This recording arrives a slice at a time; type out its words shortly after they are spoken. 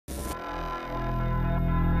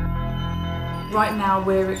Right now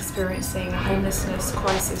we're experiencing a homelessness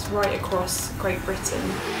crisis right across Great Britain.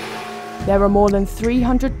 There are more than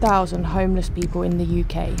 300,000 homeless people in the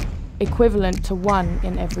UK, equivalent to 1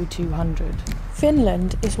 in every 200.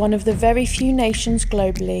 Finland is one of the very few nations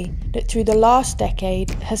globally that through the last decade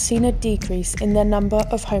has seen a decrease in their number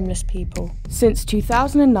of homeless people. Since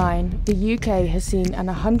 2009, the UK has seen an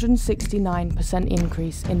 169%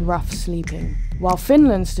 increase in rough sleeping, while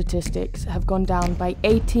Finland's statistics have gone down by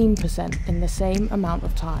 18% in the same amount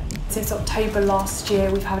of time. Since October last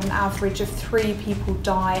year, we've had an average of 3 people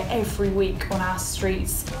die every week on our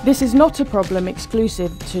streets. This is not a problem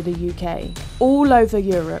exclusive to the UK. All over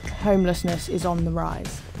Europe, homelessness is on the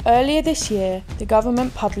rise. Earlier this year, the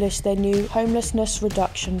government published their new Homelessness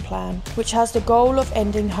Reduction Plan, which has the goal of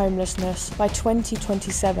ending homelessness by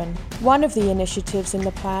 2027. One of the initiatives in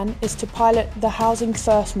the plan is to pilot the Housing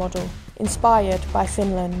First model, inspired by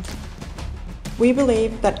Finland. We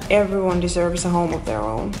believe that everyone deserves a home of their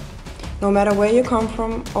own, no matter where you come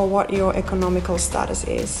from or what your economical status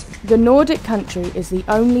is. The Nordic country is the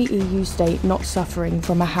only EU state not suffering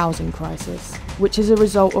from a housing crisis, which is a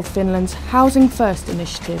result of Finland's Housing First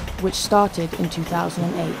initiative, which started in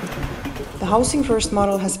 2008. The Housing First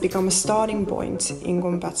model has become a starting point in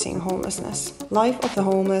combating homelessness. Life of the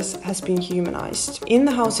homeless has been humanized. In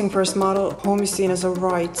the Housing First model, home is seen as a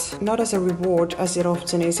right, not as a reward as it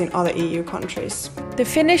often is in other EU countries. The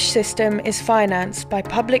Finnish system is financed by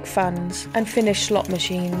public funds and Finnish slot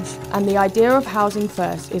machines. And the idea of Housing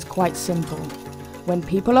First is quite simple. When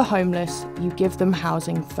people are homeless, you give them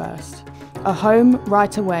housing first. A home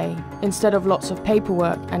right away, instead of lots of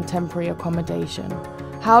paperwork and temporary accommodation.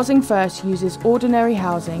 Housing First uses ordinary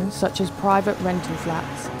housing, such as private rental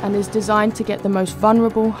flats, and is designed to get the most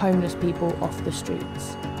vulnerable homeless people off the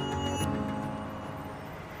streets.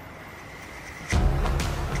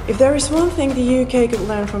 If there is one thing the UK could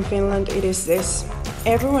learn from Finland, it is this.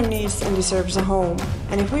 Everyone needs and deserves a home,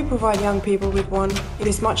 and if we provide young people with one, it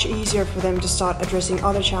is much easier for them to start addressing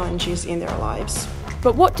other challenges in their lives.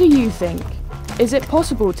 But what do you think? Is it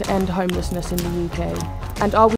possible to end homelessness in the UK? And are we